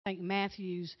St.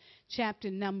 Matthew's chapter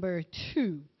number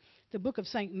 2. The book of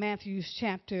St. Matthew's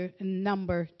chapter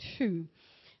number 2.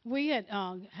 We had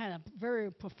a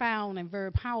very profound and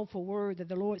very powerful word that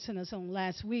the Lord sent us on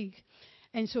last week.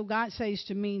 And so God says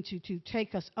to me to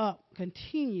take us up,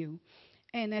 continue.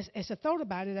 And as I thought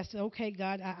about it, I said, okay,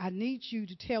 God, I need you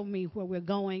to tell me where we're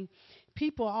going.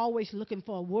 People are always looking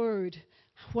for a word,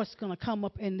 what's going to come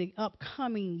up in the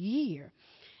upcoming year.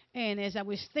 And as I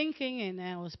was thinking and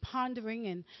I was pondering,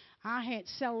 and I had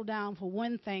settled down for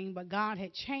one thing, but God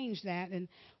had changed that. And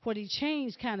what He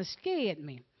changed kind of scared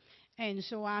me. And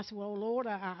so I said, well, Lord,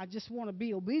 I just want to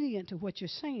be obedient to what you're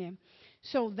saying.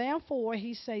 So therefore,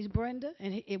 He says, Brenda,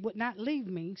 and it would not leave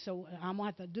me, so I'm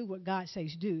going to have to do what God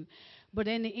says do. But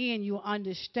in the end, you'll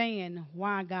understand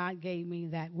why God gave me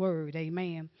that word.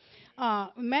 Amen.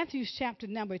 Matthew's chapter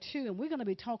number 2, and we're going to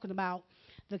be talking about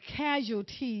the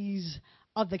casualties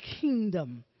of the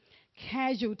kingdom.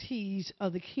 Casualties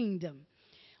of the kingdom.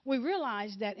 We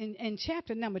realize that in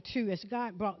chapter number 2, as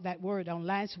God brought that word on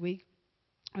last week,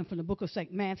 and from the book of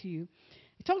St. Matthew,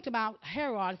 he talked about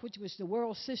Herod, which was the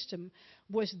world system,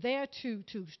 was there to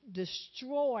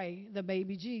destroy the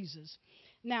baby Jesus.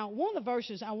 Now, one of the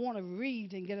verses I want to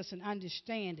read and get us an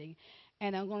understanding,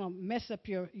 and I'm going to mess up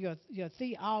your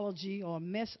theology or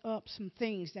mess up some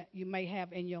things that you may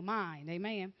have in your mind.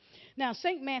 Amen. Now,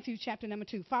 St. Matthew chapter number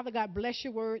 2. Father God, bless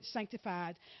your word,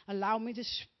 sanctified. Allow me to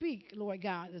speak, Lord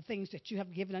God, the things that you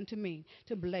have given unto me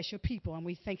to bless your people. And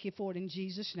we thank you for it in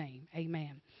Jesus' name.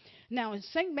 Amen. Now, in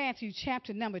St. Matthew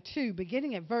chapter number 2,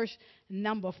 beginning at verse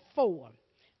number 4.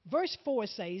 Verse 4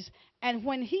 says, and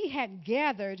when he had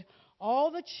gathered all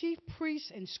the chief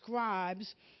priests and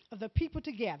scribes of the people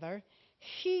together,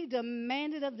 he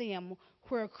demanded of them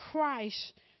where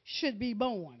Christ should be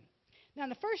born. Now,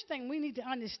 the first thing we need to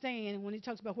understand when he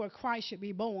talks about where Christ should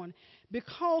be born,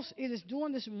 because it is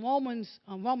during this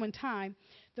Roman time,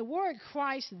 the word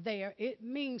Christ there, it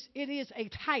means it is a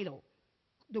title.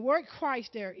 The word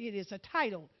Christ there, it is a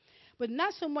title. But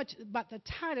not so much about the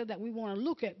title that we want to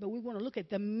look at, but we want to look at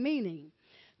the meaning.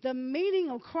 The meaning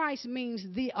of Christ means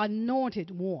the anointed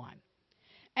one.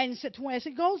 And so as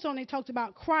it goes on, he talks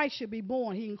about Christ should be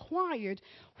born. He inquired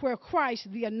where Christ,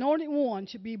 the anointed one,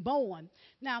 should be born.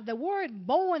 Now, the word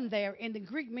born there in the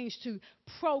Greek means to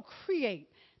procreate.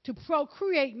 To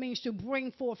procreate means to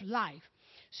bring forth life.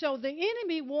 So the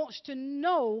enemy wants to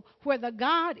know whether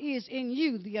God is in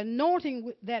you, the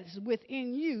anointing that's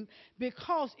within you,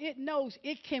 because it knows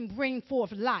it can bring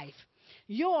forth life.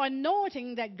 Your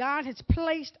anointing that God has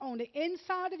placed on the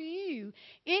inside of you,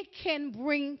 it can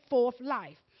bring forth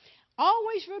life.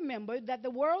 Always remember that the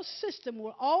world system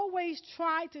will always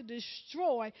try to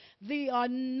destroy the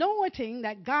anointing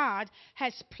that God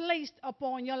has placed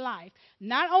upon your life.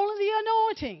 Not only the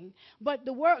anointing, but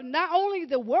not only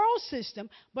the world system,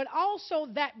 but also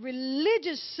that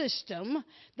religious system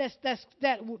that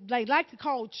they like to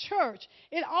call church.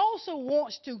 It also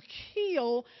wants to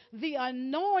kill the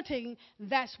anointing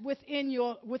that's within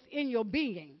your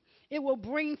being. It will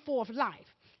bring forth life.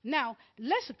 Now,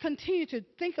 let's continue to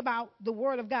think about the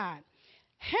Word of God.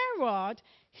 Herod,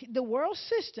 the world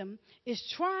system, is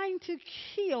trying to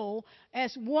kill,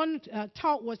 as one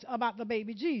taught was about the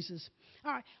baby Jesus.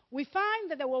 All right, we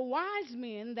find that there were wise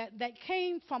men that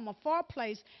came from a far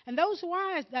place, and those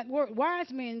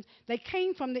wise men, they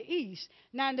came from the east.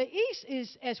 Now, the east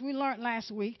is, as we learned last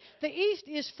week, the east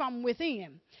is from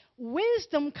within.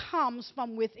 Wisdom comes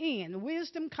from within.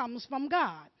 Wisdom comes from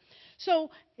God.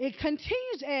 So it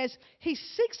continues as he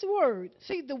seeks the word.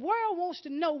 See, the world wants to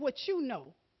know what you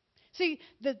know. See,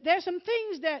 there's some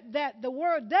things that the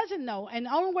world doesn't know, and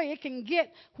the only way it can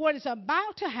get what is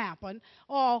about to happen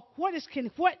or what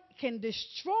can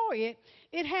destroy it,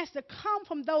 it has to come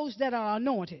from those that are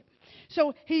anointed.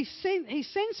 So he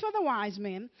sends for the wise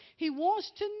men. He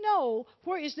wants to know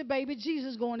where is the baby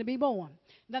Jesus going to be born.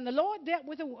 Then the Lord dealt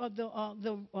with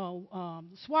the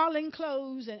swaddling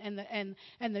clothes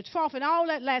and the trough and all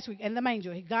that last week, and the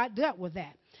manger. God dealt with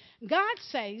that. God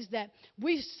says that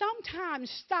we sometimes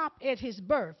stop at his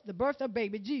birth, the birth of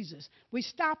baby Jesus. We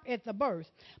stop at the birth.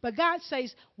 But God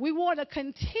says we want to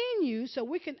continue so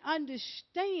we can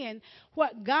understand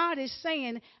what God is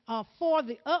saying for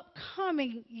the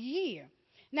upcoming year.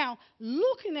 Now,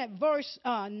 looking at verse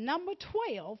number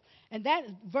 12, and that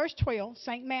is verse 12,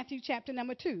 St. Matthew chapter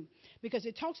number 2, because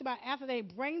it talks about after they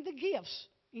bring the gifts,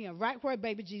 right where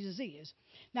baby Jesus is.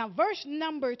 Now, verse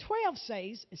number 12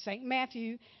 says, in St.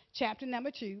 Matthew chapter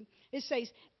number 2, it says,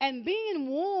 and being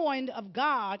warned of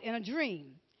God in a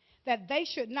dream that they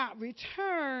should not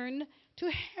return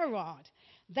to Herod,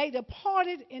 they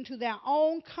departed into their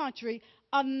own country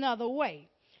another way.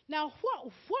 Now,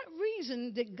 what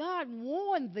reason did God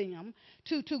warn them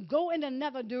to go in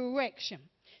another direction?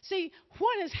 See,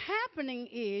 what is happening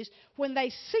is when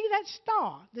they see that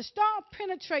star, the star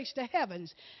penetrates the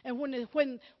heavens. And when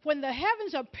the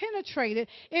heavens are penetrated,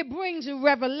 it brings a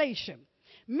revelation.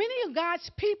 Many of God's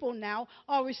people now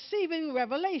are receiving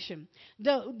revelation.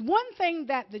 The one thing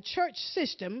that the church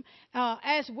system,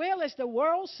 as well as the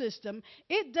world system,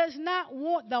 it does not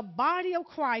want the body of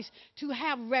Christ to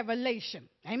have revelation.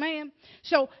 Amen.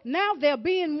 So now they're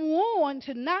being warned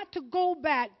to not to go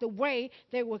back the way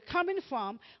they were coming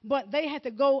from, but they had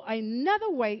to go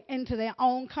another way into their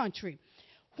own country.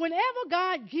 Whenever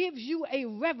God gives you a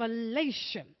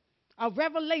revelation of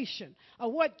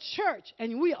what church,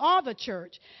 and we are the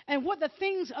church, and what the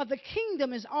things of the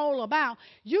kingdom is all about,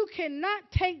 you cannot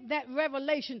take that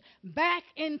revelation back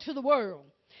into the world.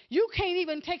 You can't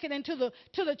even take it into the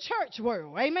church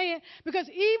world. Amen. Because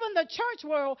even the church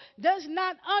world does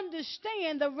not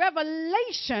understand the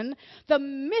revelation, the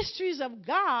mysteries of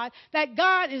God that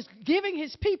God is giving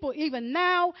his people even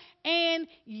now and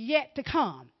yet to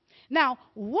come. Now,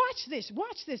 watch this.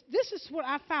 Watch this. This is what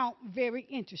I found very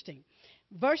interesting.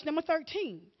 Verse number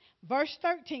 13. Verse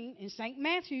 13 in St.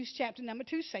 Matthew's chapter number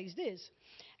 2 says this.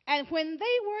 And when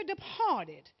they were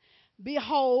departed,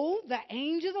 behold, the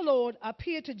angel of the Lord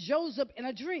appeared to Joseph in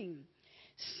a dream,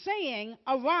 saying,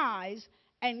 Arise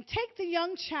and take the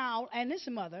young child and his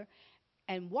mother,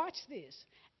 and watch this,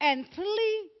 and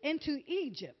flee into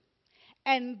Egypt,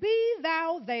 and be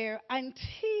thou there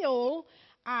until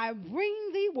I bring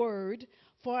thee word,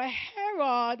 for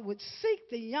Herod would seek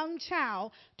the young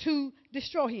child to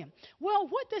destroy him. Well,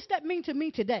 what does that mean to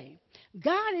me today?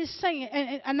 God is saying,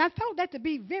 and I thought that to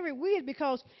be very weird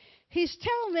because he's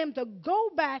telling them to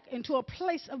go back into a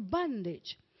place of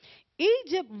bondage.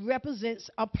 Egypt represents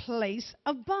a place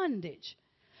of bondage.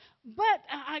 But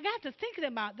I got to thinking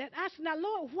about that. I said, now,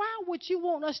 Lord, why would you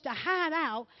want us to hide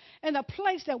out in a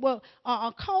place that will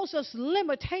cause us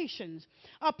limitations,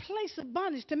 a place of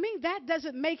bondage? To me, that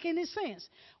doesn't make any sense.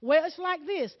 Well, it's like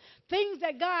this. Things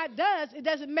that God does, it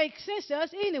doesn't make sense to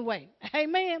us anyway.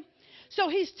 Amen. So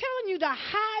he's telling you to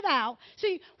hide out.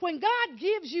 See, when God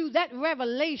gives you that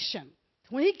revelation,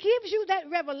 because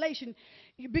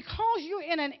you're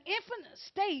in an infant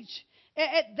stage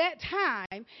at that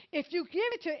time, if you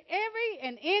give it to every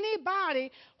and anybody,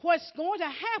 what's going to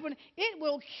happen, it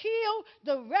will kill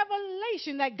the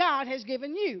revelation that God has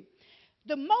given you.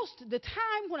 The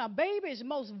time when a baby is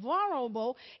most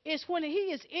vulnerable is when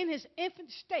he is in his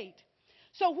infant state.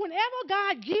 So whenever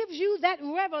God gives you that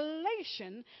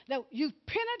revelation, that you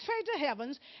penetrate the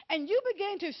heavens and you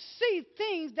begin to see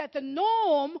things that the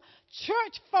norm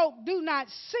church folk do not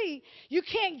see, you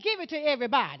can't give it to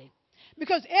everybody.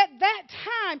 Because at that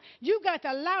time, you got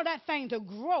to allow that thing to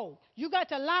grow. You got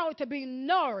to allow it to be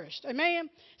nourished. Amen?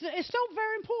 So it's so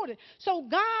very important. So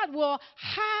God will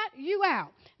hide you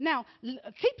out. Now,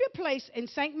 keep your place in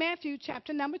St. Matthew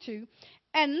chapter number 2.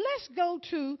 And let's go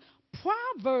to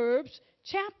Proverbs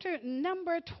chapter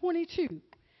number 22.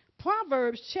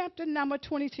 Proverbs chapter number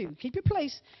 22. Keep your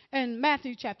place in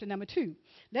Matthew chapter number 2.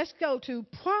 Let's go to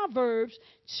Proverbs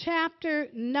chapter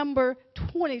number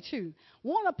 22.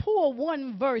 Want to pull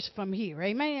one verse from here,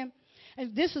 amen?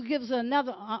 And this will give us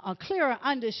a clearer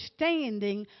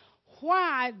understanding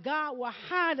why God will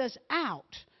hide us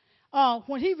out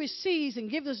when he receives and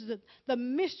gives us the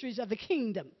mysteries of the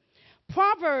kingdom.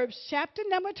 Proverbs chapter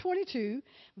number 22,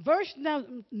 verse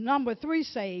number 3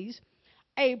 says,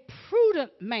 a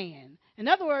prudent man, in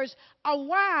other words, a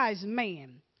wise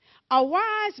man. A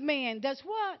wise man does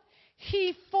what?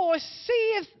 He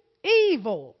foreseeth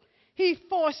evil. He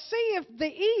foreseeth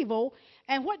the evil.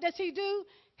 And what does he do?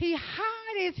 He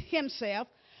hideth himself.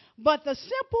 But the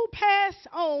simple pass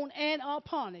on and are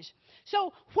punished.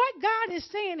 So what God is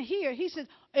saying here, he says,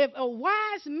 if a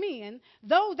wise man,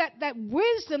 though that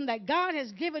wisdom that God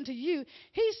has given to you,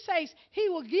 he says he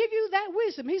will give you that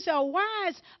wisdom. He said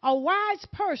a wise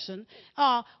person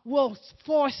will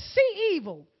foresee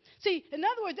evil. See, in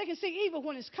other words, they can see evil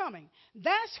when it's coming.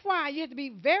 That's why you have to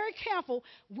be very careful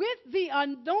with the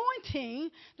anointing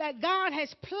that God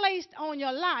has placed on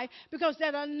your life, because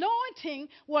that anointing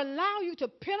will allow you to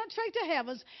penetrate the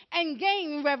heavens and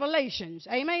gain revelations.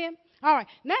 Amen? All right,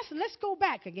 let's go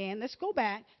back again. Let's go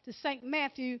back to St.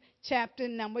 Matthew chapter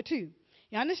number 2.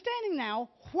 You're understanding now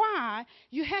why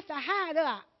you have to hide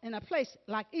out in a place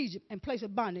like Egypt, in place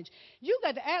of bondage. You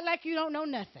got to act like you don't know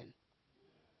nothing.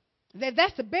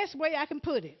 That's the best way I can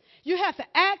put it. You have to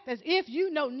act as if you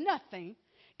know nothing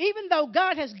even though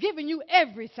God has given you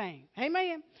everything.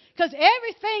 Amen. Because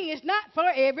everything is not for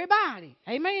everybody.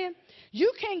 Amen.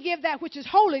 You can't give that which is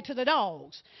holy to the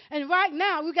dogs. And right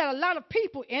now, we've got a lot of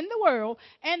people in the world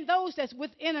and those that's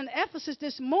within an Ephesus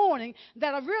this morning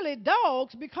that are really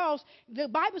dogs, because the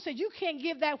Bible says you can't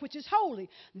give that which is holy.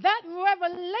 That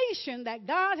revelation that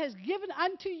God has given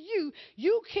unto you,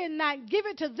 you cannot give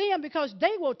it to them, because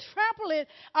they will trample it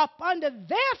up under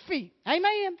their feet.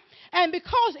 Amen. And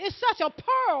because it's such a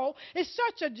pearl, it's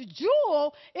such a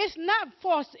jewel, it's not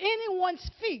for anyone's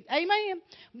feet. Amen.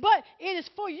 But it is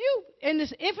for you in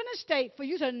this infinite state, for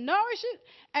you to nourish it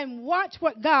and watch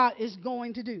what God is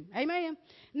going to do. Amen.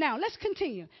 Now, let's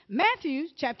continue. Matthew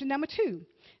chapter number 2.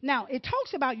 Now, it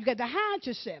talks about you got to hide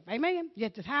yourself. Amen. You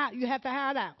have to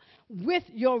hide out with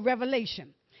your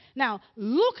revelation. Now,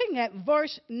 looking at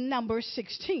verse number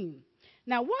 16.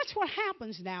 Now, watch what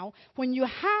happens now when you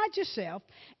hide yourself,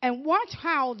 and watch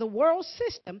how the world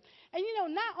system, and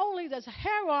not only does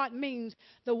Herod means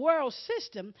the world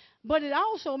system, but it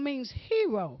also means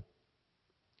hero.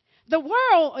 The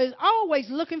world is always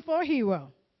looking for a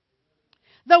hero.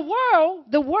 The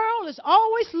world is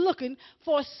always looking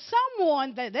for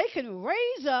someone that they can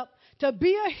raise up to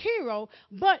be a hero,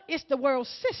 but it's the world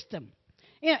system.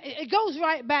 It goes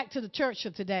right back to the church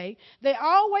of today. They're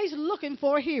always looking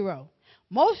for a hero.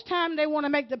 Most time they want to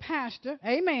make the pastor,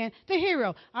 amen, the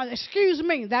hero. Excuse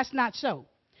me, that's not so.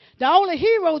 The only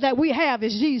hero that we have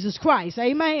is Jesus Christ,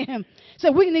 amen.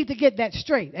 So we need to get that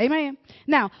straight, amen.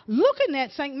 Now, looking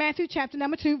at St. Matthew chapter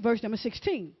number 2, verse number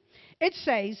 16, it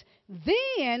says,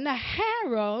 then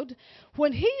Herod,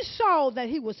 when he saw that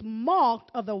he was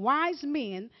mocked of the wise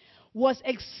men, was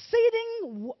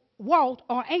exceeding wroth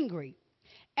or angry.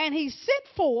 And he sent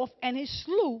forth and he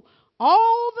slew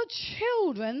all the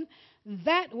children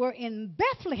that were in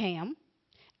Bethlehem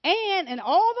and in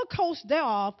all the coasts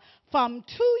thereof, from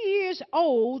 2 years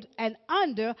old and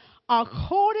under,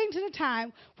 according to the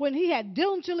time when he had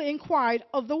diligently inquired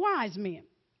of the wise men.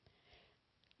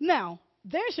 Now,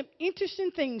 there's some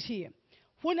interesting things here.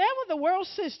 Whenever the world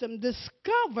system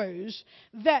discovers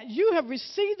that you have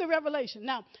received the revelation,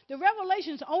 now, the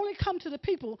revelations only come to the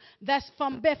people that's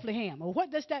from Bethlehem. Well,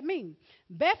 what does that mean?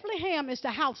 Bethlehem is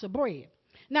the house of bread.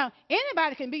 Now,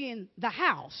 anybody can be in the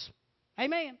house,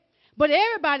 amen, but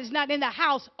everybody's not in the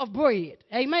house of bread,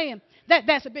 amen.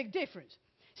 That's a big difference.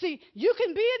 See, you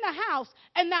can be in the house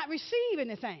and not receive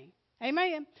anything,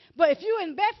 amen. But if you're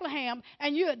in Bethlehem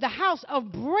and you're at the house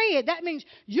of bread, that means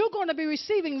you're going to be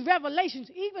receiving revelations.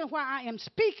 Even while I am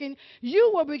speaking,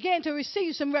 you will begin to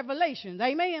receive some revelations,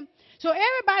 amen. So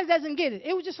everybody doesn't get it.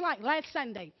 It was just like last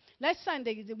Sunday. Last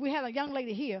Sunday, we had a young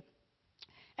lady here.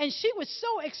 And she was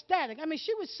so ecstatic. I mean,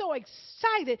 she was so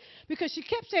excited because she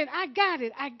kept saying, I got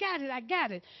it, I got it, I got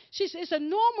it. She said,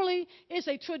 it's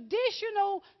a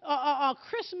traditional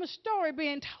Christmas story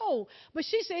being told. But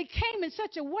she said it came in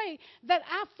such a way that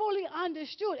I fully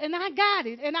understood. And I got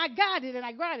it, and I got it, and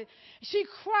I got it. She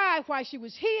cried while she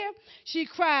was here. She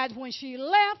cried when she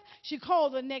left. She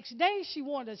called the next day. She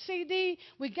wanted a CD.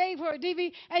 We gave her a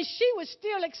DVD, and she was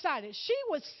still excited. She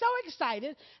was so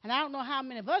excited, and I don't know how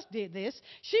many of us did this.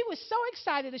 She was so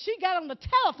excited that she got on the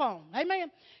telephone.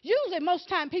 Amen. Usually, most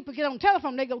time people get on the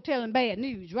telephone, they go telling bad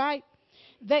news, right?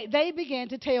 They began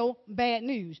to tell bad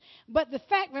news. But the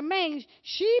fact remains,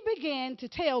 she began to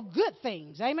tell good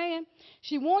things. Amen.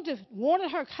 She wanted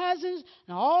her cousins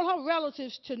and all her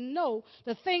relatives to know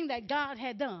the thing that God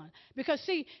had done. Because,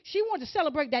 see, she wanted to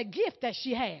celebrate that gift that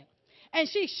she had. And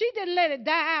she didn't let it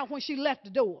die out when she left the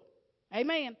door.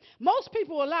 Amen. Most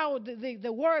people allow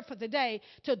the word for the day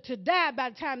to die by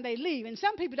the time they leave. And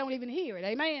some people don't even hear it.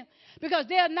 Amen. Because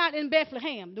they're not in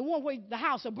Bethlehem, the one where the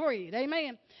house of bread.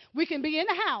 Amen. We can be in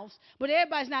the house, but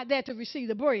everybody's not there to receive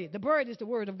the bread. The bread is the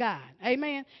word of God.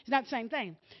 Amen. It's not the same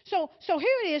thing. So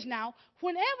here it is now.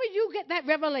 Whenever you get that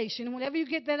revelation, whenever you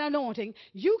get that anointing,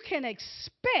 you can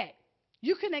expect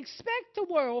the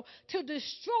world to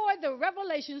destroy the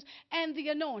revelations and the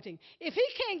anointing. If he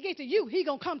can't get to you, he's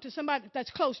going to come to somebody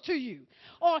that's close to you.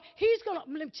 Or he's going to,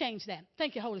 let me change that.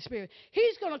 Thank you, Holy Spirit.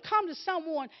 He's going to come to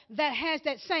someone that has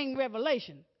that same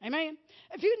revelation. Amen.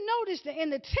 If you notice that in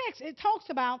the text, it talks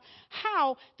about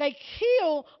how they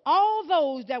kill all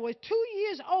those that were 2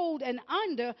 years old and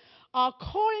under,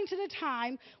 according to the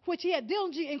time which he had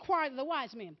diligently inquired of the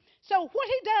wise men. So what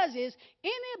he does is,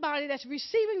 anybody that's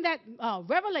receiving that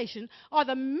revelation or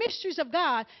the mysteries of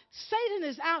God, Satan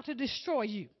is out to destroy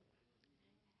you.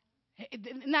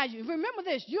 Now, remember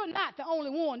this, you're not the only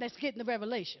one that's getting the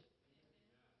revelation.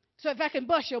 So if I can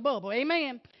bust your bubble,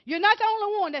 amen. You're not the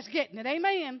only one that's getting it,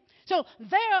 amen. So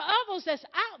there are others that's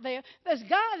out there that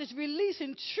God is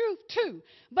releasing truth to.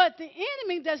 But the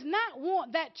enemy does not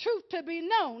want that truth to be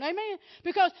known, amen.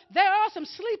 Because there are some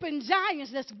sleeping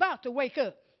giants that's about to wake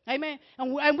up. Amen.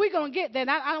 And we're going to get there.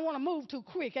 I don't want to move too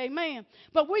quick. Amen.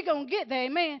 But we're going to get there.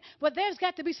 Amen. But there's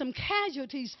got to be some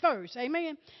casualties first.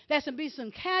 Amen. There's going to be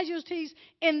some casualties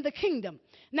in the kingdom.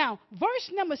 Now, verse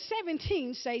number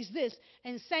 17 says this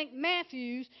in St.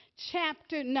 Matthew's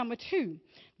chapter number 2.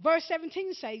 Verse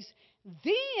 17 says,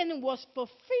 then was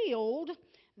fulfilled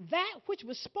that which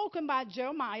was spoken by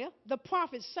Jeremiah the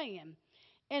prophet, saying,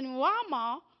 in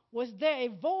Ramah was there a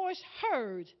voice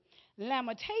heard,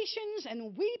 lamentations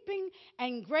and weeping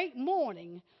and great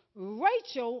mourning,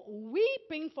 Rachel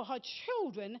weeping for her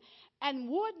children, and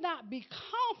would not be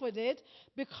comforted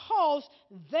because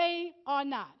they are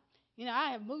not. You know,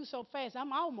 I have moved so fast,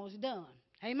 I'm almost done.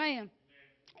 Amen.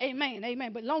 Amen.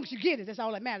 Amen. But as long as you get it, that's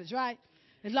all that matters, right?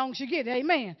 As long as you get it,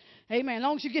 amen. Amen. As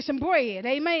long as you get some bread,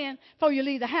 amen, before you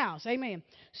leave the house, amen.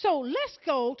 So let's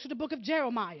go to the book of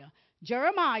Jeremiah.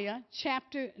 Jeremiah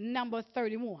chapter number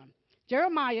 31.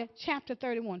 Jeremiah chapter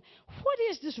 31. What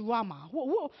is this Ramah?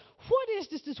 What is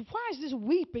this? Why is this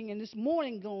weeping and this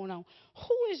mourning going on?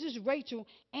 Who is this Rachel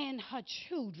and her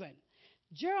children?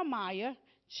 Jeremiah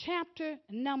chapter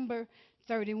number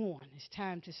 31. It's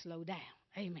time to slow down.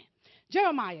 Amen.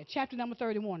 Jeremiah chapter number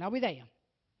 31. Are we there?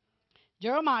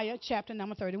 Jeremiah chapter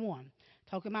number 31.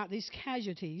 Talking about these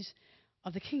casualties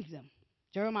of the kingdom.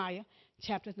 Jeremiah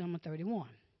chapter number 31.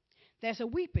 There's a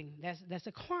weeping, there's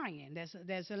a crying,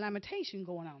 there's a lamentation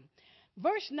going on.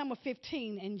 Verse number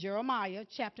 15 in Jeremiah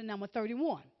chapter number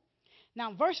 31.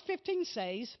 Now, verse 15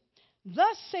 says,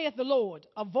 thus saith the Lord,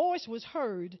 a voice was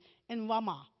heard in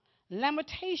Ramah,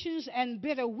 lamentations and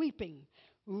bitter weeping.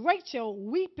 Rachel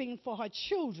weeping for her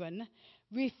children,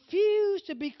 refused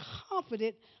to be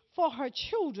comforted for her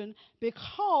children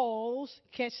because,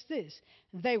 catch this,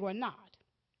 they were not.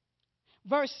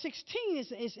 Verse 16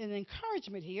 is an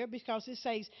encouragement here because it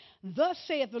says, thus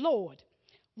saith the Lord,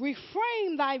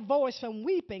 refrain thy voice from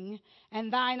weeping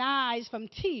and thine eyes from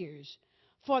tears,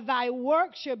 for thy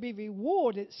work shall be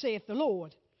rewarded, saith the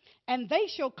Lord. And they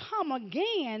shall come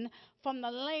again from the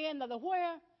land of the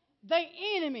where? The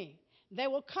enemy. They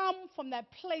will come from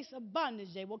that place of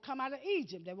bondage. They will come out of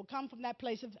Egypt. They will come from that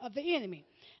place of the enemy.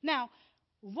 Now,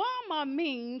 Ramah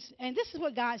means, and this is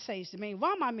what God says to me,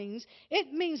 Ramah means,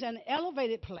 it means an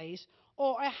elevated place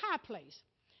or a high place.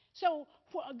 So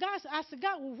God, I said,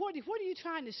 God, well, what are you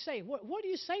trying to say? What are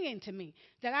you saying to me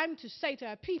that I'm to say to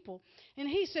our people? And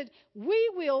he said,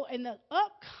 we will, in the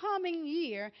upcoming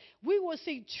year, we will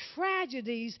see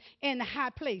tragedies in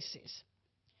high places.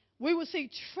 We will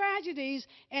see tragedies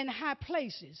in high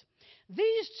places.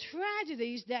 These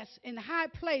tragedies that's in high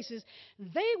places,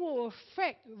 they will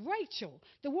affect Rachel.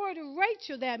 The word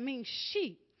Rachel there means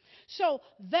sheep. So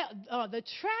the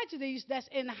tragedies that's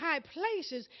in high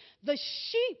places, the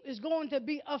sheep is going to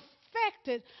be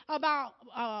affected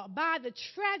by the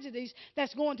tragedies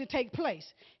that's going to take place.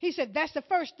 He said that's the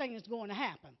first thing that's going to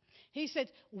happen. He said,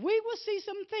 we will see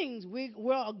some things.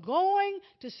 We're going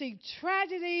to see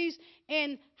tragedies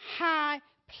in high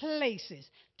places.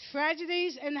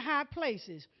 Tragedies in high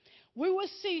places. We will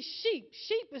see sheep.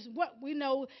 Sheep is what we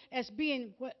know as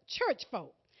being church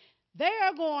folk.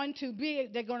 They're going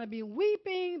to be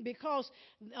weeping because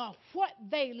what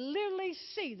they literally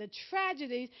see, the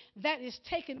tragedies that is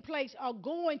taking place are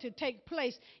going to take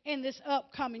place in this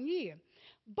upcoming year.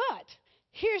 But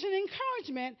here's an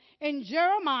encouragement in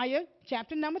Jeremiah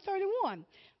chapter number 31.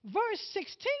 Verse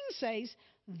 16 says,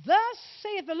 thus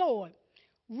saith the Lord,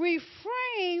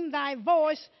 refrain thy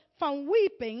voice from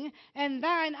weeping and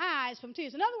thine eyes from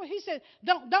tears. In other words, he said,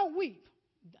 don't weep.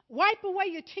 Wipe away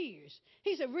your tears.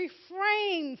 He said,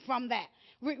 refrain from that.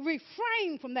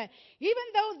 Refrain from that. Even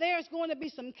though there's going to be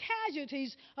some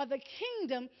casualties of the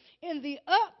kingdom in the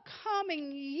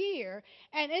upcoming year,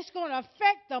 and it's going to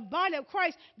affect the body of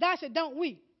Christ, God said, don't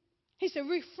weep. He said,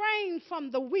 refrain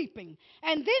from the weeping.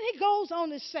 And then he goes on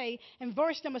to say in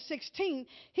verse number 16,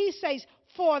 he says,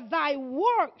 for thy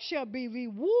work shall be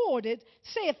rewarded,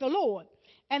 saith the Lord,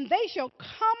 and they shall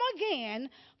come again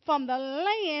from the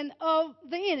land of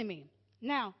the enemy.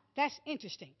 Now, that's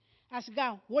interesting. I said,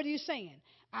 God, what are you saying?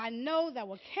 I know there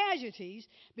were casualties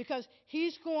because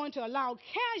he's going to allow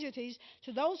casualties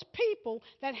to those people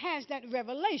that has that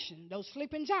revelation, those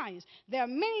sleeping giants. There are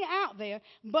many out there,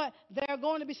 but there are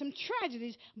going to be some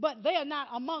tragedies, but they are not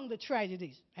among the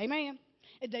tragedies. Amen.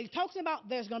 They talks about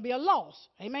there's going to be a loss.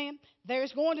 Amen.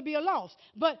 There's going to be a loss,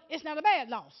 but it's not a bad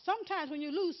loss. Sometimes when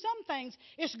you lose some things,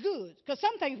 it's good because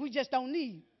some things we just don't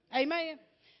need. Amen.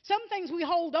 Some things we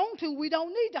hold on to, we don't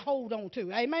need to hold on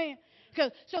to. Amen.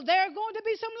 So there are going to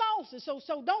be some losses.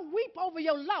 So don't weep over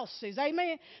your losses.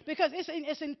 Amen. Because it's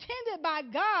intended by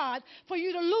God for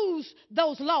you to lose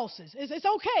those losses. It's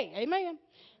okay. Amen.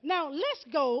 Now let's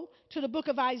go to the book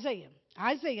of Isaiah.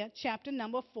 Isaiah chapter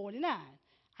number 49.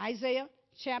 Isaiah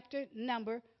chapter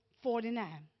number 49.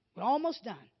 We're almost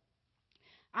done.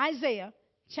 Isaiah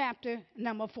chapter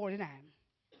number 49.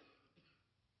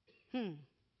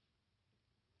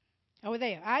 Over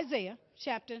there. Isaiah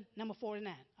chapter number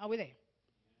 49. Are we there?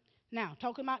 Now,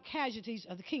 talking about casualties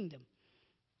of the kingdom.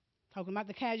 Talking about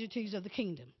the casualties of the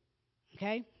kingdom.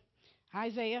 Okay?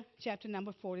 Isaiah chapter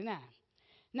number 49.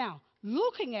 Now,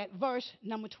 looking at verse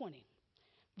number 20.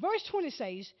 Verse 20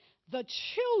 says, the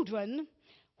children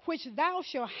which thou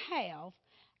shalt have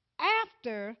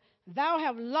after thou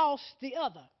have lost the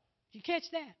other. Did you catch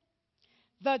that?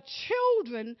 The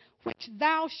children which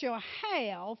thou shalt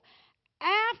have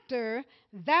after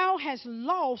thou hast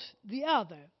lost the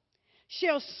other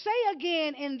shall say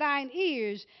again in thine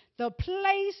ears, the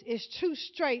place is too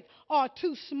strait or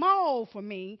too small for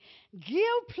me.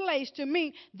 Give place to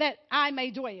me that I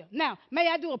may dwell. Now, may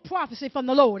I do a prophecy from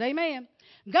the Lord? Amen.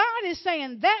 God is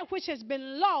saying that which has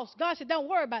been lost, God said, don't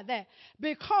worry about that,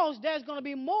 because there's going to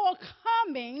be more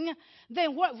coming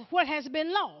than what has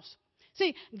been lost.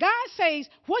 See, God says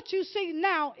what you see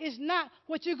now is not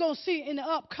what you're going to see in the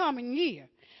upcoming year.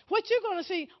 What you're going to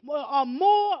see are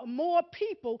more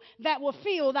people that will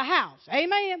fill the house.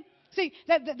 Amen. See,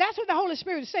 that's what the Holy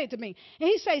Spirit said to me. And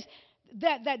he says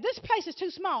that this place is too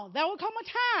small. There will come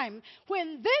a time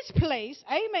when this place,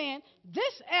 amen,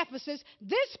 this Ephesus,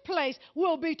 this place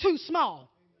will be too small.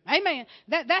 Amen.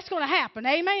 That's going to happen.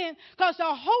 Amen. Because the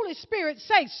Holy Spirit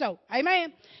says so.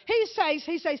 Amen.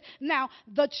 He says, now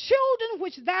the children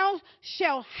which thou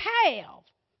shalt have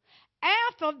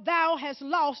after thou hast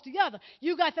lost the other.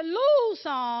 You got to lose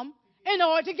some in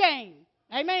order to gain.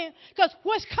 Amen. Because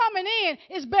what's coming in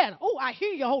is better. Oh, I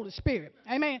hear your Holy Spirit.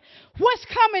 Amen. What's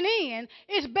coming in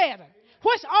is better.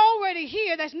 What's already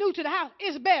here that's new to the house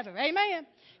is better. Amen.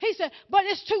 He said, but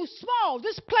it's too small.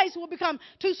 This place will become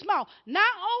too small.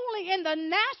 Not only in the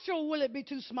natural will it be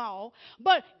too small,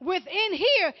 but within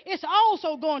here it's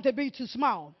also going to be too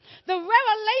small. The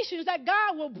revelations that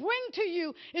God will bring to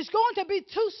you is going to be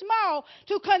too small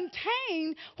to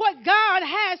contain what God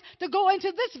has to go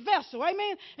into this vessel.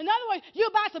 Amen. In other words, you're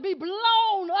about to be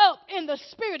blown up in the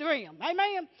spirit realm.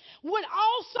 Amen. With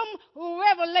awesome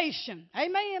revelation.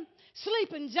 Amen.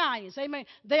 Sleeping giants. Amen.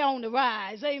 They're on the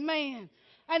rise. Amen.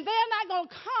 And they're not going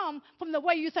to come from the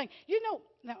way you think. You know,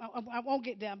 now, I won't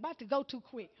get there. I'm about to go too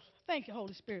quick. Thank you,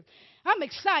 Holy Spirit. I'm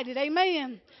excited.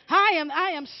 Amen.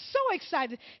 I am so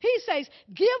excited. He says,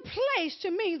 give place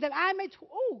to me that I may.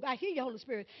 Oh, I hear you, Holy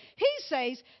Spirit. He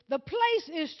says, the place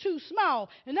is too small.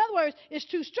 In other words, it's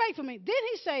too straight for me. Then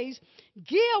he says,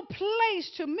 give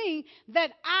place to me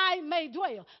that I may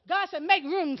dwell. God said, make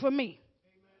room for me.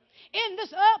 In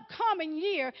this upcoming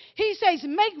year, he says,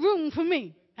 make room for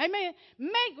me. Amen.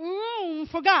 Make room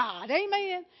for God.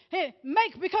 Amen.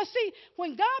 Because see,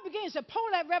 when God begins to pour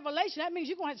that revelation, that means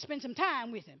you're going to have to spend some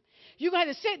time with him. You're going to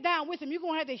have to sit down with him. You're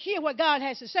going to have to hear what God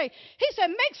has to say. He said,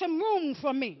 make some room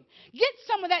for me. Get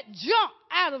some of that junk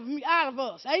out of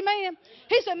us. Amen.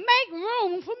 He said, make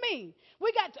room for me.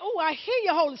 I hear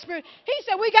you, Holy Spirit. He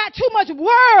said, we got too much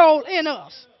world in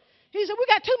us. He said, we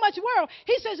got too much world.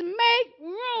 He says, make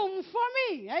room for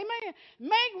me. Amen.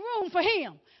 Make room for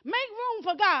him. Make room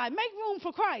for God. Make room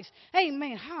for Christ.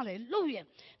 Amen. Hallelujah.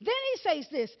 Then he says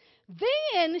this,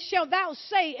 then shalt thou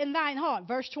say in thine heart,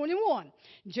 verse 21,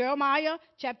 Isaiah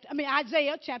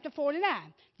chapter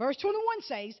 49, verse 21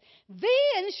 says,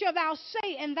 then shalt thou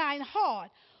say in thine heart,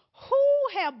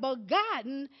 who have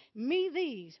begotten me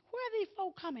these? Where are these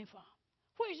folk coming from?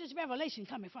 Where is this revelation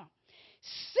coming from?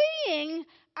 Seeing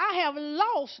I have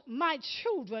lost my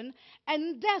children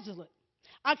and desolate,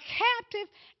 a captive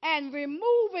and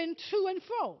removing to and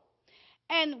fro.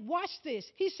 And watch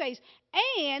this. He says,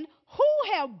 and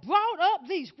who have brought up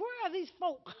these? Where are these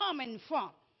folk coming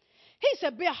from? He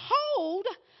said, behold,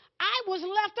 I was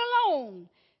left alone.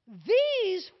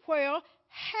 These, where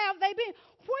have they been?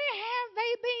 Where have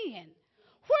they been?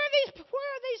 Where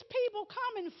are these people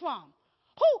coming from?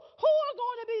 Who are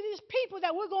going to be these people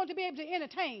that we're going to be able to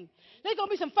entertain? There's going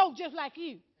to be some folk just like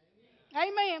you.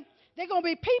 Amen. They're going to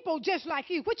be people just like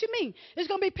you. What you mean? It's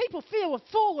going to be people filled with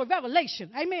full of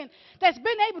revelation. Amen. That's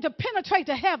been able to penetrate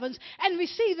the heavens and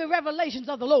receive the revelations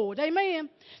of the Lord. Amen.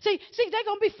 See, they're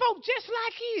going to be folk just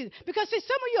like you. Because, see,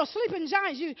 some of you are sleeping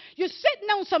giants. You're sitting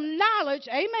on some knowledge,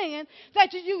 amen, that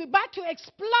you're about to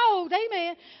explode,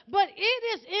 amen. But it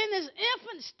is in its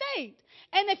infant state.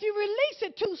 And if you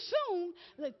release it too soon,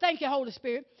 thank you, Holy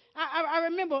Spirit. I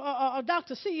remember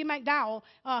Dr. C.E. McDowell.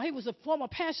 He was a former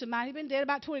pastor of mine. He'd been dead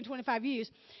about 20, 25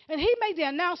 years. And he made the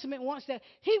announcement once that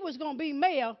he was going to be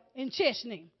mayor in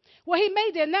Chesney. Well, he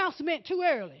made the announcement too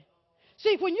early.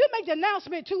 See, when you make the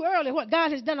announcement too early, what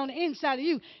God has done on the inside of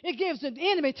you, it gives the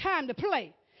enemy time to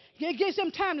play. It gives them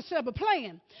time to set up a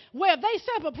plan. Well, if they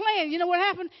set up a plan, you know what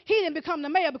happened? He didn't become the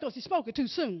mayor because he spoke it too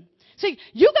soon. See,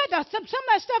 you got some of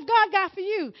that stuff God got for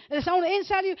you that's on the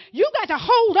inside of you. You got to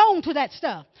hold on to that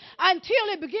stuff until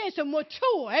it begins to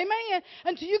mature. Amen.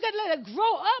 Until you got to let it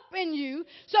grow up in you.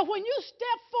 So when you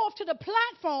step forth to the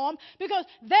platform, because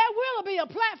there will be a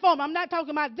platform. I'm not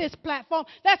talking about this platform.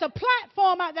 There's a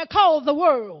platform out there called the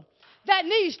world that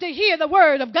needs to hear the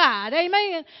word of God.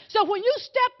 Amen. So when you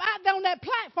step out there on that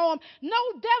platform, no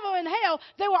devil in hell,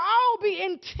 they will all be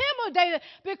intimidated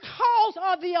because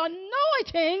of the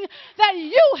anointing that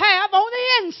you have on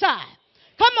the inside.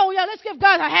 Come on, y'all. Let's give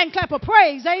God a hand clap of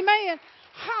praise. Amen.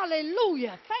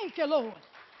 Hallelujah. Thank you, Lord.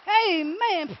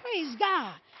 Amen. Praise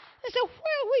God. They said,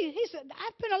 where are we? He said,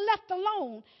 I've been left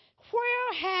alone.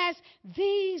 Where has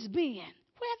these been?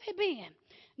 Where have they been?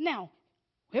 Now,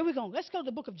 here we go. Let's go to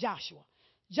the book of Joshua.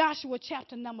 Joshua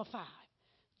chapter number 5.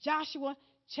 Joshua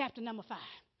chapter number 5.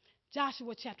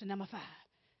 Joshua chapter number 5.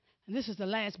 And this is the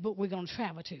last book we're going to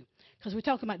travel to, because we're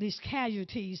talking about these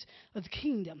casualties of the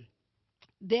kingdom.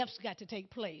 Death's got to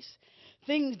take place.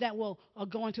 Things that are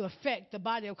going to affect the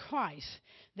body of Christ.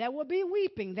 There will be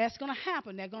weeping. That's going to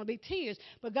happen. There are going to be tears.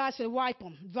 But God said, wipe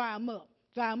them, dry them up,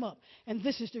 dry them up. And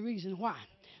this is the reason why.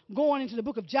 Going into the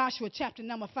book of Joshua chapter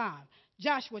number 5.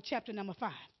 Joshua chapter number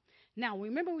 5. Now,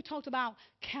 remember we talked about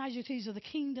casualties of the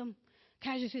kingdom?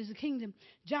 Casualties of the kingdom.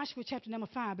 Joshua chapter number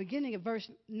 5, beginning at verse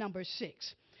number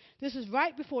 6. This is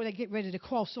right before they get ready to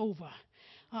cross over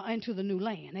into the new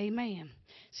land. Amen.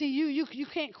 See, you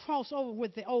can't cross over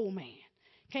with the old man.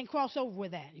 Can't cross over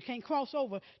with that. You can't cross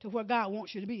over to where God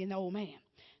wants you to be in the old man.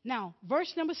 Now,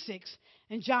 verse number 6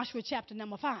 in Joshua chapter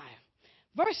number 5.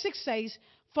 Verse 6 says,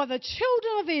 for the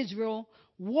children of Israel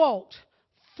walked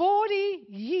 40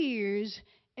 years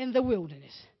in the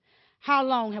wilderness. How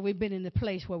long have we been in the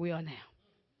place where we are now?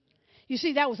 You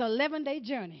see, that was an 11-day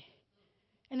journey,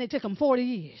 and it took them 40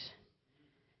 years.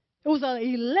 It was an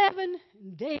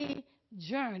 11-day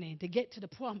journey to get to the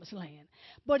promised land,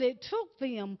 but it took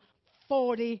them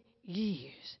 40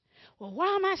 years. Well,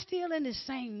 why am I still in the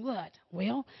same rut?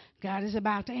 Well, God is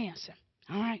about to answer.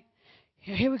 All right,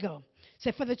 here we go. It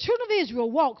said, for the children of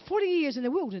Israel walked 40 years in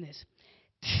the wilderness,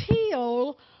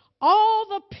 till all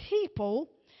the people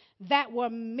that were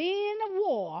men of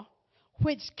war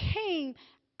which came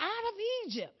out of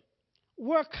Egypt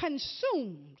were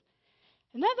consumed.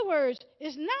 In other words,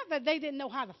 it's not that they didn't know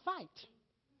how to fight.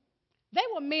 They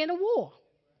were men of war.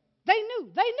 They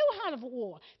knew how to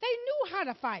war. They knew how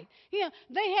to fight.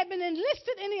 They had been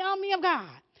enlisted in the army of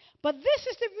God. But this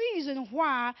is the reason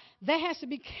why there has to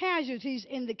be casualties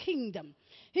in the kingdom.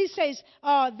 He says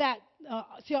that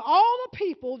to all the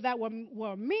people that were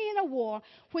men of war,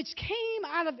 which came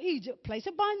out of Egypt, place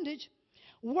of bondage,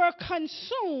 were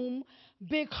consumed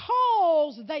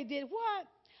because they did what?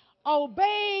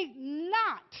 Obeyed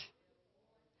not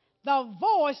the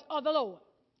voice of the Lord.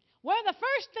 Well, the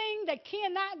first thing that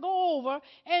cannot go over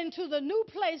into the new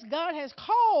place God has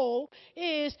called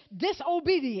is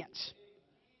disobedience.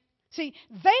 See,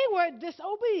 they were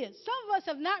disobedient. Some of us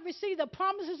have not received the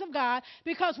promises of God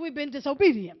because we've been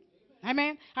disobedient.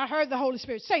 Amen. I heard the Holy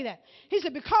Spirit say that. He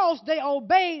said, because they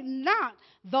obeyed not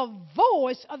the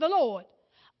voice of the Lord,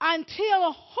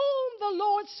 until whom the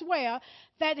Lord sware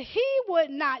that he would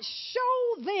not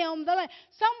show them the land.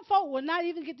 Some folk will not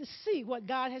even get to see what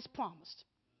God has promised.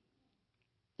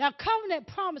 Now, covenant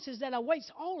promises that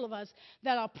awaits all of us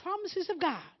that are promises of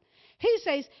God. He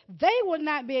says they would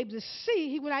not be able to see,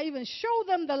 he would not even show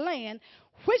them the land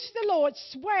which the Lord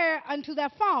sware unto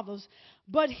their fathers,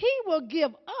 but he will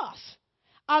give us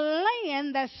a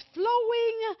land that's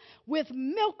flowing with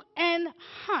milk and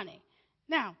honey.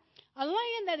 Now, a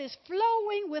land that is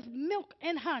flowing with milk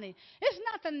and honey. It's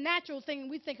not the natural thing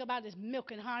we think about as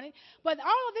milk and honey, but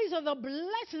all of these are the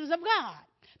blessings of God.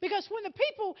 Because when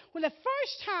the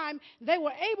first time they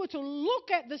were able to look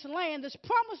at this land, this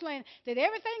promised land, that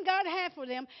everything God had for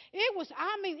them, it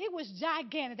was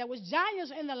gigantic. There was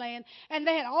giants in the land, and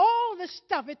they had all this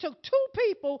stuff. It took two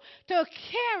people to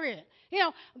carry it.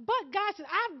 But God said,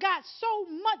 I've got so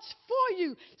much for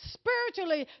you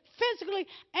spiritually, physically,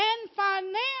 and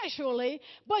financially,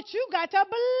 but you got to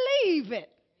believe it.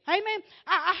 Amen.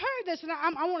 I heard this, and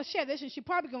I want to share this, and she's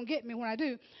probably going to get me when I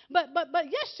do. But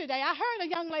yesterday, I heard a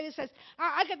young lady says,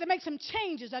 I got to make some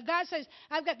changes. God says,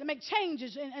 I've got to make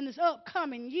changes in this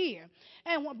upcoming year.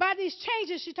 And by these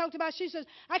changes she talked about, she says,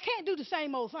 I can't do the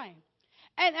same old thing.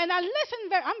 And I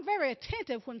listen, I'm very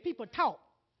attentive when people talk.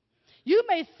 You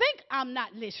may think I'm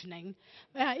not listening,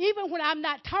 even when I'm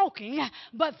not talking,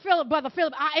 but Brother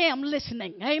Philip, I am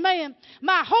listening. Amen.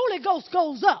 My Holy Ghost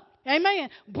goes up. Amen.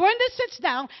 Brenda sits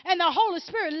down and the Holy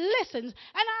Spirit listens.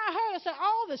 And I heard her say,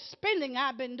 all the spending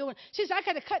I've been doing. She said, I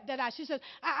got to cut that out. She said,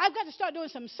 I've got to start doing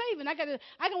some saving. I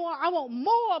want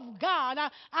more of God.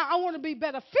 I want to be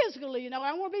better physically,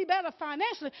 I want to be better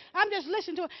financially. I'm just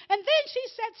listening to her. And then she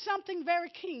said something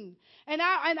very keen. And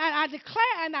I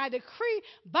declare and I decree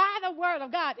by the word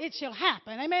of God, it shall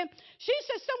happen. Amen. She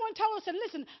said, someone told us,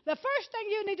 listen, the first thing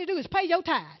you need to do is pay your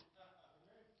tithe.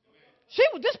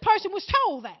 This person was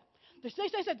told that. They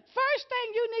said, first thing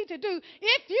you need to do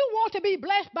if you want to be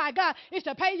blessed by God is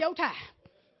to pay your tithe.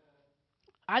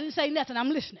 I didn't say nothing. I'm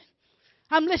listening.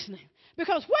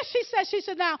 Because what she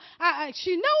said now,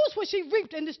 she knows what she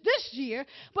reaped in this year,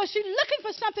 but she's looking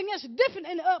for something that's different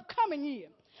in the upcoming year.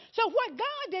 So what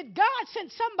God did, God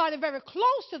sent somebody very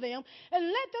close to them and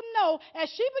let them know as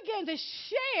she began to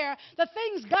share the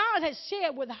things God had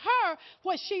shared with her,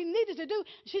 what she needed to do.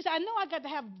 She said, I know I got to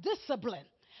have discipline.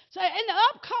 So in the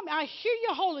upcoming, I hear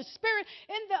your Holy Spirit.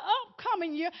 In the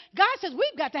upcoming year, God says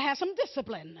we've got to have some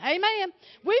discipline. Amen.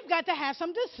 We've got to have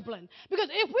some discipline. Because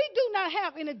if we do not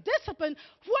have any discipline,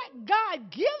 what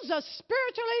God gives us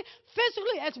spiritually,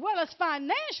 physically, as well as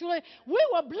financially, we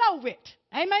will blow it.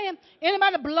 Amen.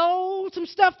 Anybody blow some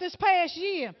stuff this past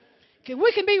year?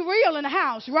 We can be real in the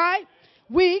house, right?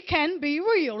 We can be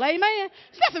real. Amen.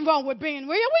 There's nothing wrong with being real.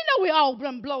 We know we all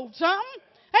done blowed something.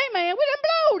 Amen. We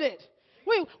done blowed it.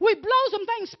 We blow some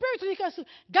things spiritually because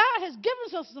God has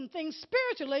given us some things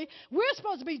spiritually. We're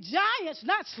supposed to be giants,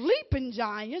 not sleeping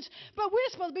giants, but we're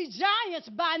supposed to be giants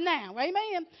by now.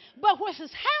 Amen. But what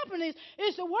has happened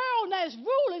is the world that is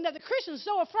ruling, that the Christians are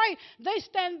so afraid, they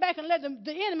stand back and let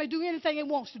the enemy do anything he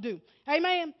wants to do.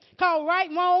 Amen. Call right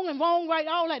wrong and wrong right,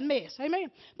 all that mess.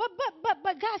 Amen. But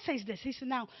God says this. He said,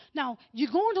 now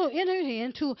you're going to enter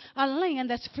into a land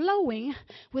that's flowing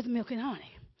with milk and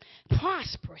honey.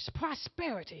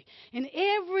 Prosperity in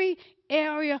every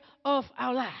area of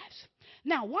our lives.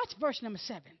 Now, watch verse number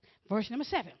 7. Verse number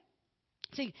 7.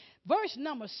 See, verse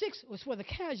number 6 was where the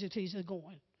casualties are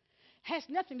going. Has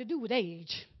nothing to do with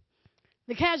age.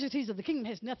 The casualties of the kingdom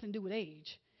has nothing to do with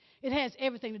age. It has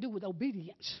everything to do with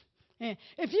obedience. And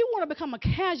if you want to become a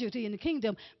casualty in the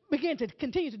kingdom, begin to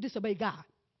continue to disobey God.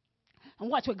 And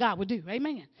watch what God will do.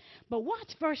 Amen. But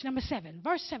watch verse number 7.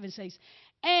 Verse 7 says,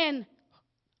 and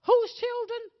whose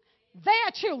children?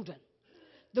 Their children.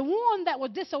 The one that was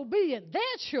disobedient, their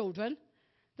children,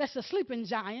 that's the sleeping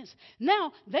giants.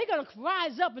 Now they're going to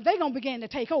rise up and they're going to begin to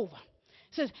take over.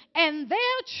 It says, and their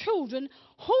children,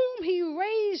 whom he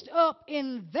raised up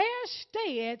in their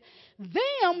stead,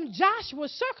 them Joshua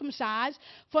circumcised,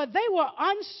 for they were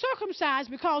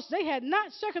uncircumcised because they had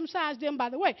not circumcised them by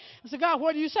the way. I said, God,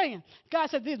 what are you saying? God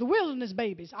said, they're the wilderness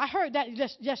babies. I heard that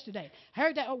just yesterday. I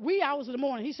heard that wee hours in the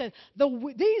morning. He said,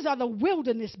 these are the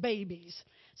wilderness babies.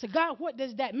 So God, what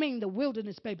does that mean, the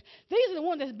wilderness babies? These are the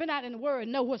ones that's been out in the world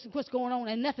and know what's going on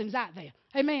and nothing's out there.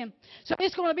 Amen. So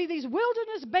it's going to be these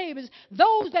wilderness babies,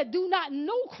 those that do not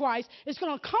know Christ. It's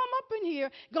going to come up in here,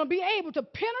 going to be able to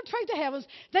penetrate the heavens.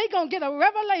 They're going to get a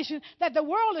revelation that the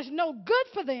world is no good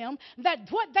for them, that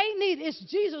what they need is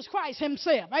Jesus Christ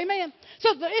himself. Amen.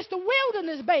 So it's the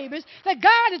wilderness babies that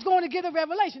God is going to get a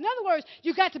revelation. In other words,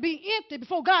 you got to be empty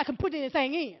before God can put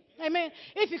anything in. Amen.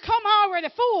 If you come already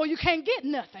full, you can't get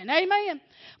nothing. Amen.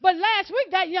 But last week,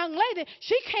 that young lady,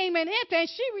 she came in empty and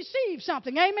she received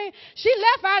something. Amen. She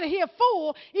left out of here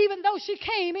full, even though she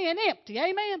came in empty.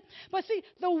 Amen. But see,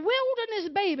 the wilderness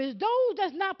babies, those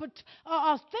that's not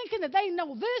are thinking that they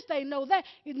know this, they know that,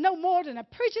 you know more than a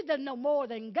preacher, they know more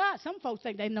than God. Some folks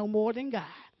think they know more than God.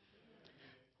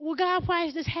 Well, God, why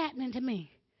is this happening to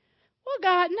me? Well,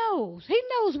 God knows. He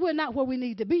knows we're not where we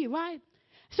need to be, right?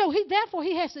 So therefore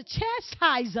he has to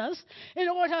chastise us in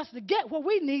order for us to get where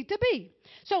we need to be.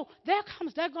 So there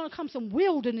going to come some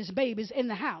wilderness babies in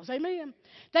the house. Amen.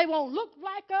 They won't look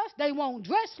like us. They won't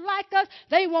dress like us.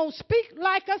 They won't speak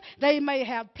like us. They may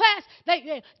have plaits.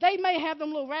 They may have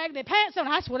them little raggedy pants on.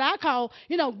 That's what I call,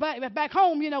 back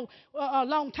home, a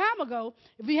long time ago,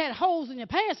 if you had holes in your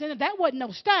pants in it, that wasn't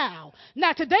no style.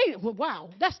 Now today, wow,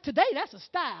 that's a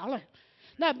style.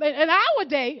 Now, in our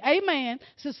day, amen,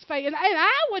 Sister Faye, in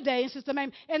our day, Sister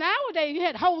Mamie, in our day, you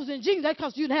had holes in jeans. That's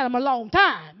because you had them a long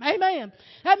time. Amen.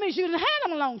 That means you didn't have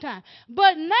them a long time.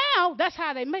 But now, that's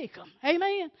how they make them.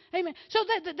 Amen. Amen. So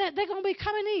they're going to be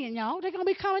coming in, y'all. They're going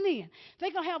to be coming in.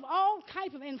 They're going to have all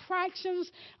type of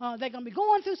infractions. They're going to be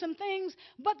going through some things.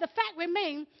 But the fact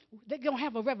remains, they're going to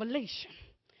have a revelation.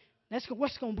 That's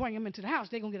what's going to bring them into the house.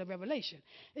 They're going to get a revelation.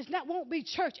 Won't be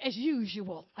church as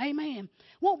usual. Amen.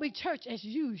 Won't be church as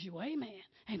usual. Amen.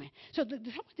 Amen. So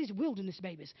these wilderness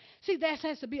babies. See, there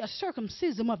has to be a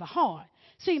circumcision of the heart.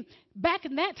 See, back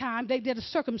in that time, they did a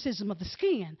circumcision of the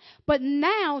skin. But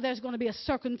now there's going to be a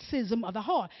circumcision of the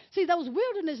heart. See, those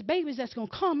wilderness babies that's going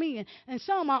to come in, and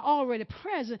some are already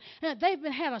present,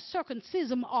 they've had a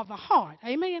circumcision of the heart.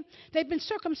 Amen. They've been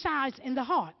circumcised in the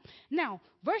heart. Now,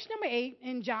 verse number 8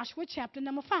 in Joshua chapter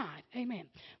number 5. Amen.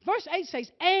 Verse 8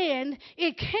 says, and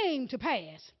it came to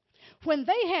pass, when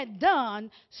they had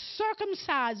done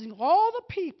circumcising all the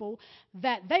people,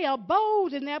 that they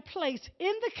abode in their place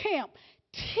in the camp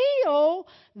till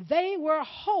they were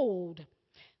whole.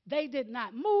 They did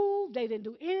not move. They didn't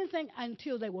do anything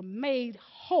until they were made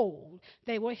whole.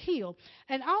 They were healed.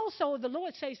 And also the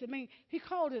Lord says to me, he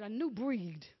called it a new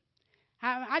breed.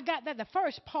 I got that the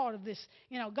first part of this,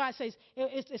 God says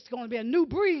it's going to be a new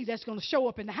breed that's going to show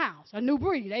up in the house, a new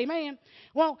breed, amen.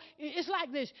 Well, it's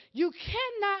like this. You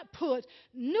cannot put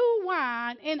new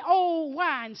wine in old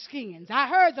wine skins. I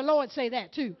heard the Lord say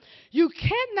that too. You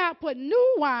cannot put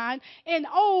new wine in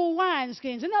old wine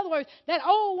skins. In other words, that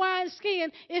old wine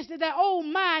skin is that old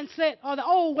mindset or the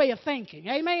old way of thinking,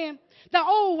 amen. The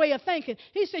old way of thinking.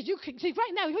 He says,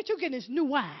 right now, what you're getting is new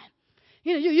wine.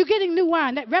 You're getting new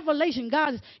wine. That revelation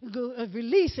God is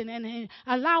releasing and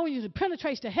allowing you to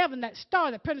penetrate to heaven, that star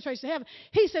that penetrates to heaven.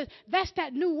 He says, that's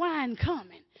that new wine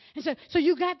coming. And so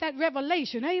you got that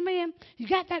revelation. Amen. You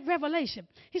got that revelation.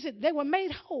 He said, they were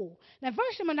made whole. Now,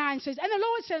 verse number 9 says, and the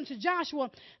Lord said unto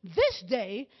Joshua, this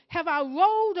day have I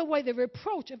rolled away the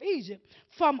reproach of Egypt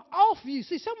from off you.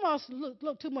 See, some of us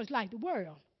look too much like the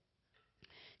world.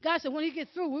 God said, when he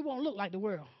gets through, we won't look like the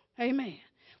world. Amen.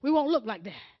 We won't look like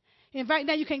that. And right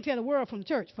now, you can't tell the world from the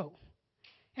church folk.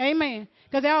 Amen.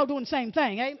 Because they're all doing the same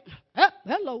thing.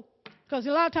 Hello. Because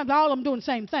a lot of times, all of them doing the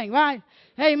same thing, right?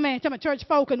 Amen. Talking about church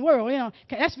folk and the world,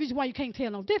 That's the reason why you can't tell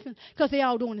no difference, because they're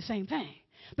all doing the same thing.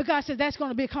 But God says that's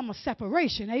going to become a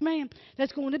separation. Amen.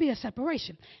 That's going to be a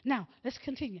separation. Now, let's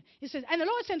continue. It says, and the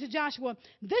Lord said to Joshua,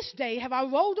 this day have I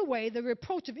rolled away the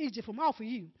reproach of Egypt from off of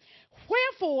you.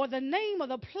 Wherefore, the name of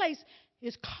the place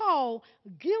is called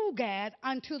Gilgad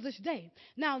unto this day.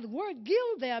 Now, the word Gil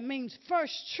there means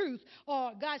first truth,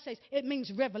 or God says it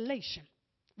means revelation.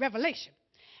 Revelation.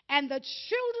 And the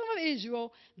children of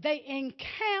Israel, they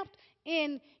encamped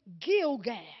in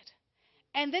Gilgad.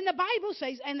 And then the Bible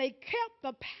says, and they kept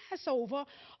the Passover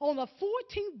on the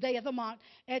 14th day of the month,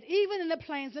 at even in the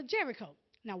plains of Jericho.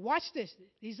 Now, watch this.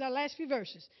 These are the last few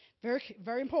verses. Very,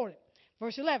 very important.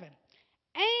 Verse 11.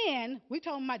 And we're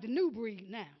talking about the new breed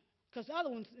now. Because the other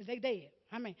ones, they dead.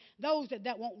 I mean, those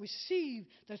that won't receive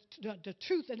the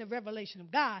truth and the revelation of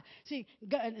God. See,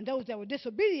 God, and those that were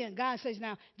disobedient, God says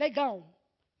now, they gone.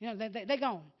 They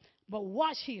gone. But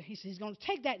watch here. He says he's going to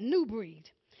take that new breed.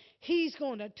 He's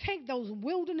going to take those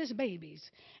wilderness babies.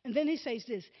 And then he says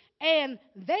this, and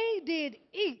they did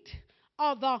eat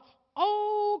of the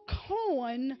old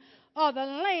corn of the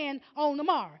land on the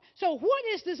morrow. So what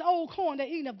is this old corn they're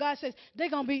eating of? God says they're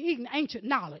going to be eating ancient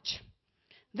knowledge.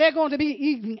 They're going to be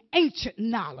eating ancient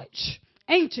knowledge.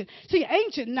 Ancient. See,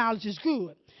 ancient knowledge is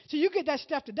good. So you get that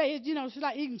stuff today. It's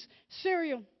like eating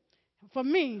cereal. For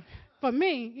me,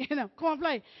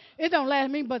 cornflakes. It don't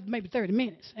last me but maybe 30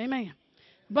 minutes. Amen.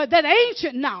 But that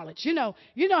ancient knowledge, you know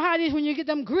how it is when you get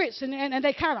them grits and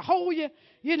they kind of hold you,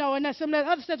 and then some of that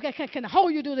other stuff that can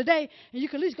hold you through the day, and you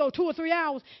can at least go 2 or 3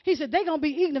 hours. He said they're going to be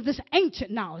eating of this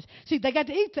ancient knowledge. See, they got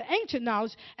to eat the ancient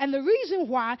knowledge, and the reason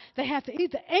why they have to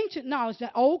eat the ancient knowledge,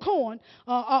 that old corn,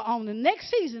 on the next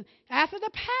season, after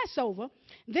the Passover,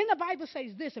 then the Bible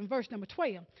says this in verse number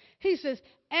 12. He says,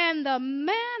 and the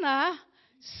manna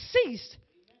ceased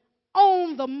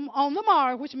on the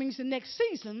morrow, which means the next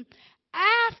season,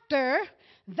 after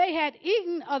they had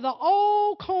eaten of the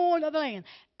old corn of the land.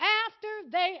 after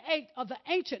they ate of the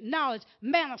ancient knowledge,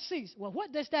 manna ceased. Well,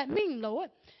 what does that mean, Lord?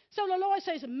 So the Lord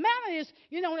says manna is,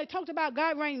 when they talked about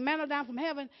God rained manna down from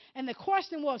heaven, and the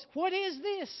question was, what is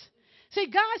this? See,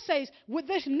 God says, with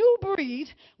this new breed,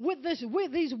 with these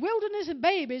wilderness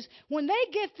babies, when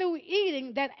they get through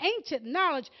eating that ancient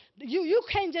knowledge, you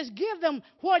can't just give them,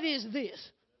 what is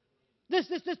this?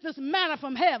 This manna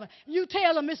from heaven. You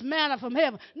tell them it's manna from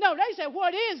heaven. No, they say,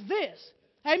 what is this?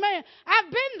 Amen. I've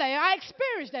been there. I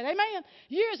experienced that. Amen.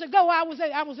 Years ago, I was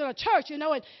at a church, and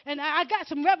I got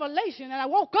some revelation, and I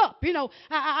woke up.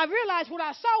 I realized what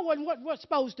I saw wasn't what was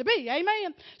supposed to be.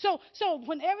 Amen. So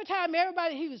when every time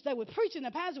they were preaching,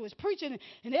 the pastor was preaching,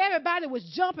 and everybody was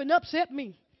jumping up except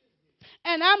me.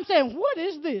 And I'm saying, what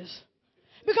is this?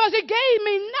 Because it gave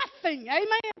me nothing.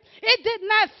 Amen. It did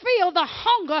not feel the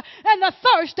hunger and the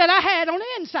thirst that I had on the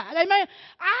inside. Amen.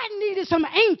 I needed some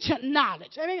ancient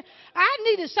knowledge. Amen. I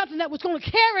needed something that was going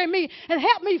to carry me and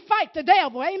help me fight the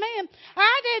devil. Amen.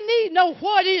 I didn't need no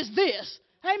what is this.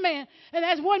 Amen. And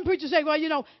as one preacher said,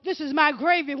 well, this is my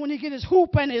gravy when he get his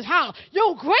hoop and his holler.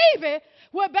 Your gravy?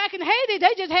 Well, back in Haiti,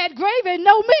 they just had gravy and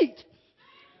no meat.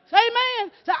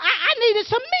 Amen. So I needed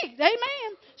some meat. Amen.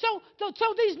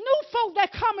 So these new folk that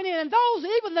coming in, and those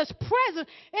even that's present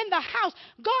in the house,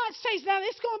 God says now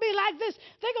it's going to be like this.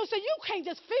 They're going to say, you can't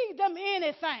just feed them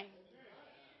anything.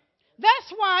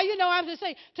 That's why, I'm just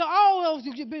saying to all those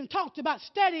who've been talked about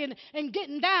studying and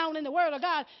getting down in the Word of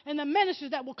God, and the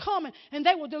ministers that will come and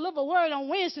they will deliver word on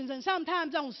Wednesdays and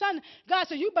sometimes on Sunday, God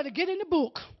says, you better get in the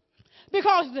book.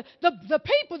 Because the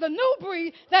people, the new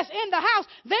breed that's in the house,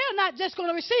 they're not just going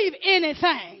to receive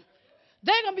anything.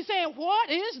 They're going to be saying, what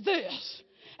is this?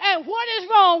 And what is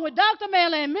wrong with Dr.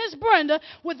 Melly and Miss Brenda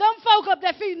with them folk up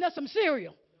there feeding us some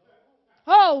cereal?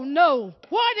 Oh, no.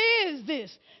 What is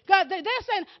this? God, they're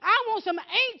saying, I want some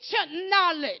ancient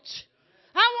knowledge.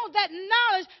 I want that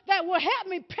knowledge that will help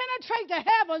me penetrate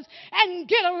the heavens and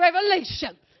get a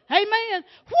revelation. Amen.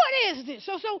 What is this?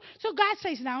 So God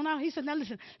says now, he said, now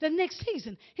listen, the next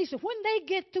season, he said, when they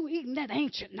get through eating that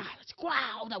ancient knowledge,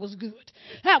 wow, that was good.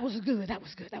 That was good. That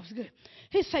was good. That was good.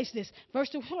 He says this, verse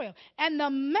 12, and the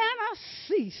manna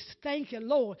ceased. Thank you,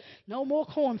 Lord. No more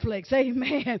cornflakes.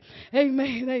 Amen.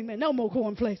 Amen. Amen. No more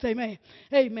cornflakes. Amen.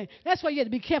 Amen. That's why you have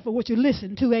to be careful what you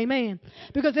listen to. Amen.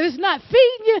 Because if it's not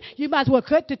feeding you, you might as well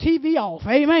cut the TV off.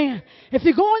 Amen. If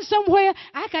you're going somewhere,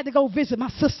 I got to go visit my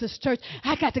sister's church.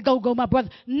 I got to go my brother.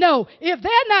 No, if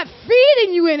they're not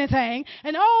feeding you anything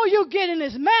and all you're getting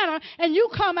is manna and you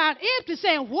come out empty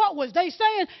saying, what was they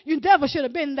saying? You never should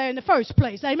have been there in the first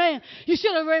place. Amen. You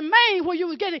should have remained where you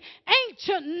was getting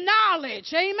ancient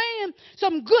knowledge. Amen.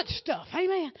 Some good stuff.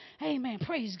 Amen. Amen.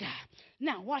 Praise God.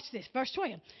 Now, watch this. Verse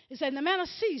 12. It said, the manna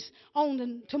ceased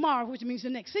on tomorrow, which means the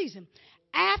next season,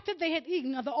 after they had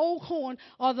eaten of the old corn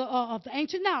or of the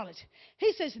ancient knowledge.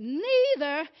 He says,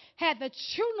 neither had the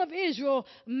children of Israel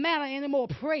manna anymore.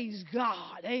 Praise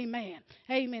God. Amen.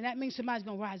 Amen. That means somebody's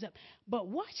going to rise up. But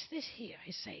watch this here.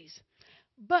 It says,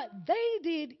 but they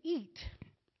did eat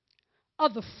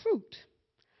of the fruit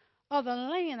of the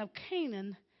land of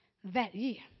Canaan that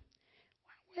year.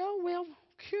 Well,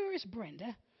 curious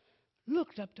Brenda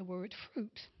looked up the word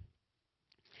fruit.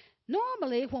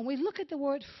 Normally, when we look at the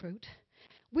word fruit,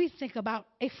 we think about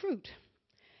a fruit.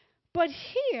 But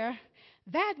here,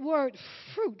 that word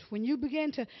fruit, when you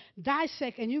begin to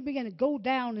dissect and you begin to go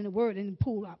down in the word and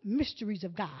pull out mysteries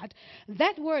of God,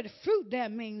 that word fruit there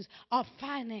means a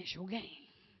financial gain.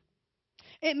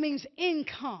 It means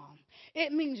income.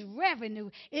 It means revenue.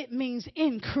 It means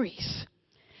increase.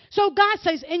 So God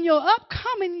says, in your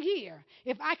upcoming year,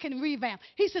 if I can revamp,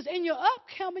 he says, in your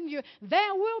upcoming year,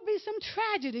 there will be some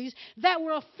tragedies that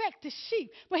will affect the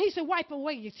sheep. But he said, wipe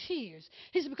away your tears.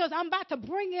 He said, because I'm about to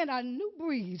bring in a new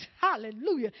breed.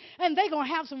 Hallelujah. And they're going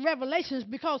to have some revelations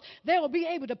because they will be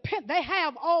able to, they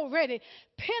have already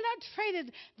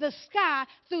penetrated the sky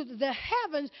through the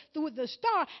heavens, through the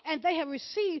star, and they have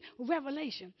received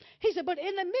revelation. He said, but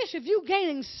in the midst of you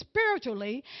gaining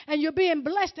spiritually and you're being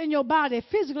blessed in your body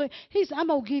physically, he said, I'm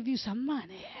going to give you some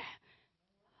money.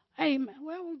 Amen.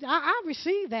 Well, I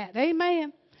receive that.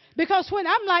 Amen. Because when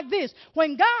I'm like this,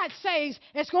 when God says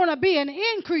it's going to be an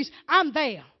increase, I'm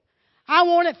there. I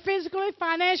want it physically,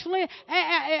 financially,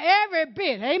 every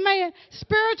bit. Amen.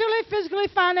 Spiritually, physically,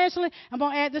 financially. I'm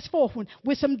going to add this fourth one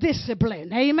with some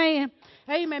discipline. Amen.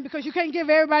 Amen. Because you can't give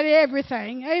everybody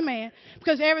everything. Amen.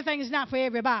 Because everything is not for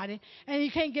everybody. And you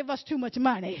can't give us too much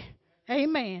money.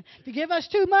 Amen. If you give us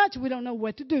too much, we don't know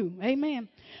what to do. Amen.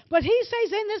 But he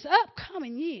says in this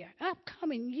upcoming year,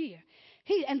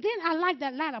 And then I like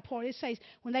that latter part. It says,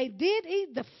 when they did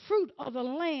eat the fruit of the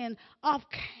land of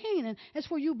Canaan, that's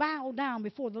where you bow down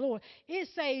before the Lord. It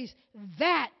says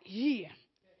that year,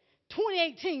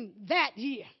 2018, that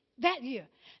year,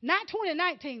 not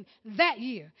 2019, that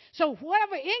year. So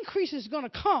whatever increase is going to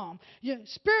come,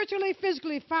 spiritually,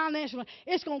 physically, financially,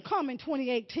 it's going to come in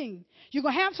 2018. You're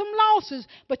going to have some losses,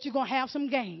 but you're going to have some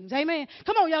gains. Amen.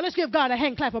 Come on, y'all. Let's give God a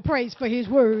hand clap of praise for his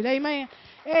word. Amen.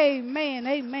 Amen.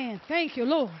 Amen. Thank you,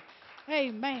 Lord.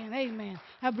 Amen. Amen.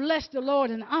 I bless the Lord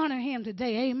and honor him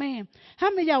today. Amen. How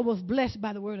many of y'all was blessed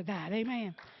by the word of God?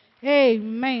 Amen.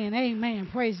 Amen. Amen.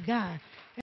 Praise God.